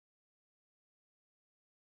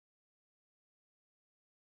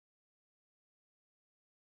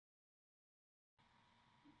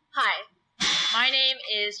Hi, my name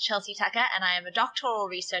is Chelsea Tucker and I am a doctoral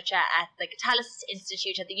researcher at the Finalist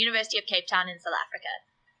Institute at the University of Cape Town in South Africa,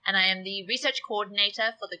 and I am the research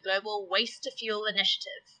coordinator for the Global Waste to Fuel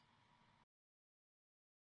Initiative.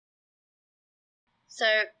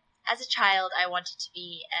 So, as a child, I wanted to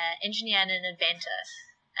be an engineer and an inventor,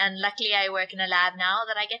 and luckily I work in a lab now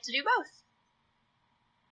that I get to do both.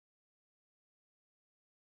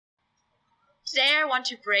 Today I want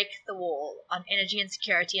to break the wall on energy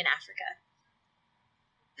insecurity in Africa.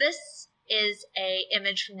 This is an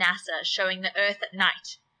image from NASA showing the Earth at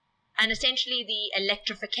night, and essentially the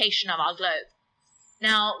electrification of our globe.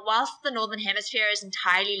 Now, whilst the Northern Hemisphere is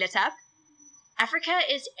entirely lit up, Africa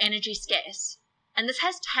is energy scarce, and this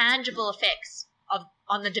has tangible effects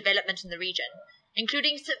on the development in the region,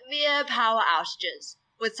 including severe power outages,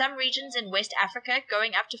 with some regions in West Africa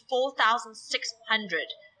going up to 4,600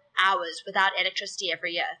 hours without electricity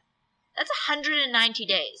every year. That's 190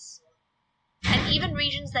 days. And even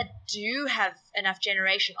regions that do have enough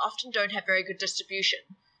generation often don't have very good distribution,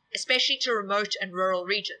 especially to remote and rural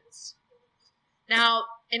regions. Now,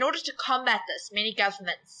 in order to combat this, many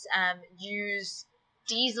governments use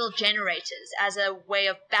diesel generators as a way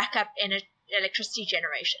of backup electricity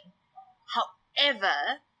generation.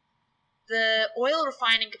 However, the oil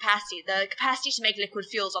refining capacity, the capacity to make liquid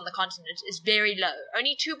fuels on the continent, is very low,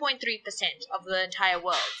 only 2.3% of the entire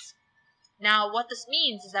world's. Now, what this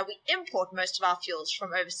means is that we import most of our fuels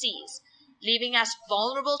from overseas, leaving us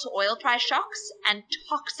vulnerable to oil price shocks and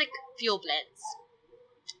toxic fuel blends.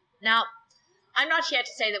 Now, I'm not here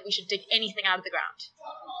to say that we should dig anything out of the ground,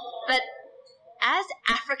 but as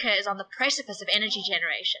Africa is on the precipice of energy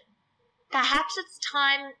generation, perhaps it's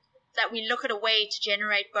time that we look at a way to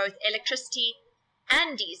generate both electricity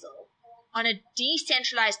and diesel on a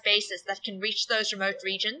decentralized basis that can reach those remote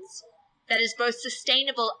regions, that is both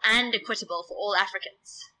sustainable and equitable for all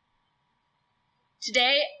Africans.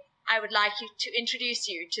 Today, I would like to introduce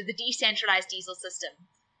you to the decentralized diesel system,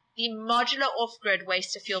 the modular off-grid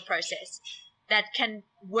waste-to-fuel process that can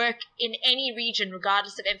work in any region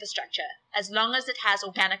regardless of infrastructure, as long as it has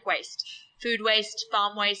organic waste, food waste,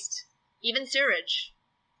 farm waste, even sewage.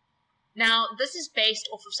 Now, this is based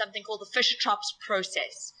off of something called the Fischer-Tropsch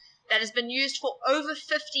process that has been used for over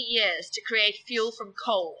 50 years to create fuel from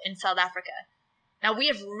coal in South Africa. Now, we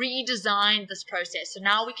have redesigned this process, so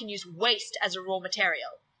now we can use waste as a raw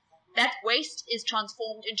material. That waste is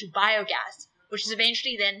transformed into biogas, which is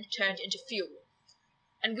eventually then turned into fuel.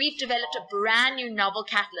 And we've developed a brand new novel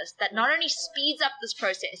catalyst that not only speeds up this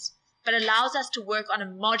process, but allows us to work on a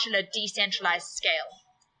modular, decentralized scale.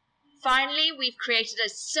 Finally, we've created a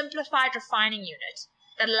simplified refining unit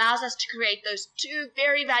that allows us to create those two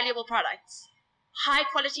very valuable products,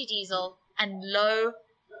 high-quality diesel and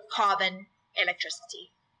low-carbon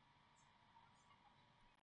electricity.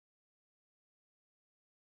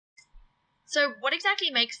 So what exactly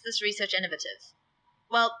makes this research innovative?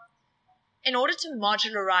 Well, in order to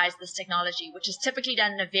modularize this technology, which is typically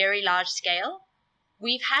done in a very large scale,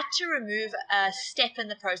 we've had to remove a step in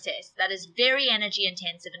the process that is very energy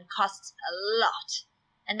intensive and costs a lot,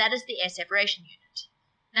 and that is the air separation unit.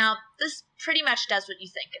 Now, this pretty much does what you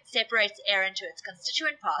think. It separates air into its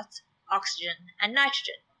constituent parts, oxygen and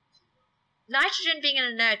nitrogen. Nitrogen, being an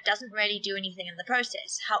inert, doesn't really do anything in the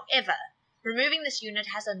process. However, removing this unit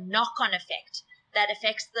has a knock-on effect that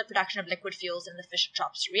affects the production of liquid fuels in the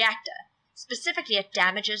Fischer-Tropsch reactor. Specifically, it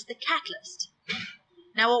damages the catalyst.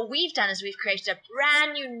 Now, what we've done is we've created a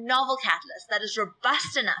brand new novel catalyst that is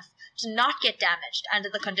robust enough to not get damaged under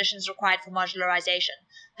the conditions required for modularization,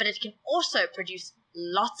 but it can also produce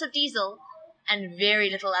lots of diesel and very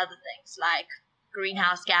little other things like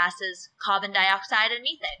greenhouse gases, carbon dioxide, and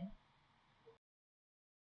methane.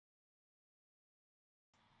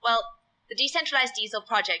 Well, the Decentralized Diesel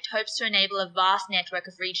Project hopes to enable a vast network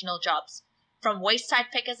of regional jobs, from waste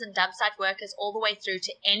site pickers and dump site workers all the way through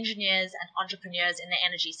to engineers and entrepreneurs in the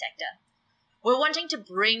energy sector. We're wanting to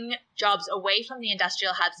bring jobs away from the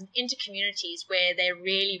industrial hubs and into communities where they're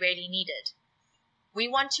really, really needed. We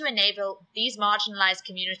want to enable these marginalized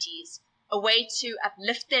communities a way to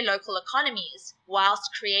uplift their local economies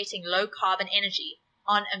whilst creating low-carbon energy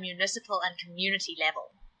on a municipal and community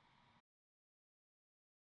level.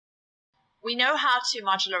 We know how to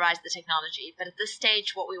modularize the technology, but at this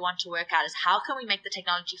stage what we want to work out is how can we make the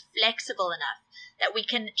technology flexible enough that we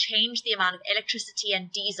can change the amount of electricity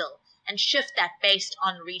and diesel and shift that based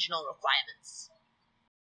on regional requirements.